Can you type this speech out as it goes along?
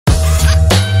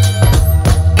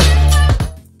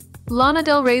Lana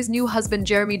Del Rey's new husband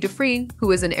Jeremy Dufrene,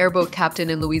 who is an airboat captain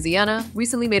in Louisiana,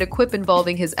 recently made a quip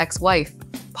involving his ex-wife.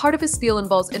 Part of his spiel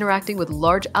involves interacting with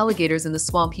large alligators in the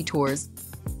swamp he tours.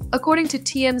 According to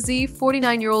TMZ,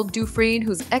 49-year-old Dufrene,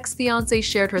 whose ex-fiancée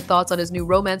shared her thoughts on his new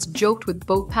romance, joked with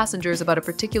boat passengers about a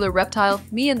particular reptile.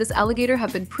 "Me and this alligator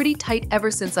have been pretty tight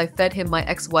ever since I fed him my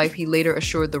ex-wife," he later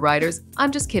assured the riders.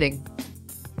 "I'm just kidding."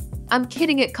 "I'm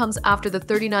kidding" it comes after the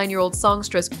 39-year-old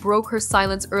songstress broke her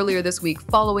silence earlier this week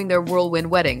following their whirlwind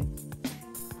wedding.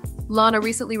 Lana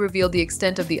recently revealed the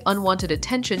extent of the unwanted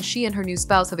attention she and her new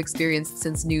spouse have experienced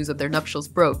since news of their nuptials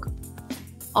broke.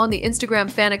 On the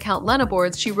Instagram fan account Lana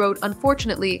Boards, she wrote,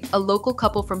 "Unfortunately, a local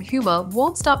couple from Huma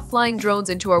won't stop flying drones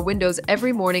into our windows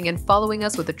every morning and following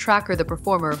us with a tracker," the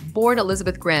performer, born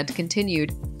Elizabeth Grant,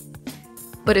 continued.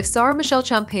 But if Sarah Michelle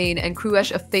Champagne and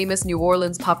Cruesh, a famous New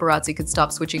Orleans paparazzi, could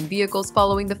stop switching vehicles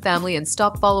following the family and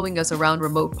stop following us around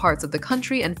remote parts of the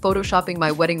country and photoshopping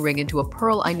my wedding ring into a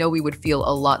pearl, I know we would feel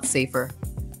a lot safer.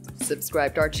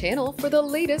 Subscribe to our channel for the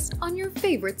latest on your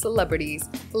favorite celebrities.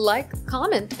 Like,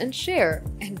 comment, and share.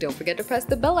 And don't forget to press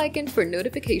the bell icon for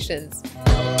notifications.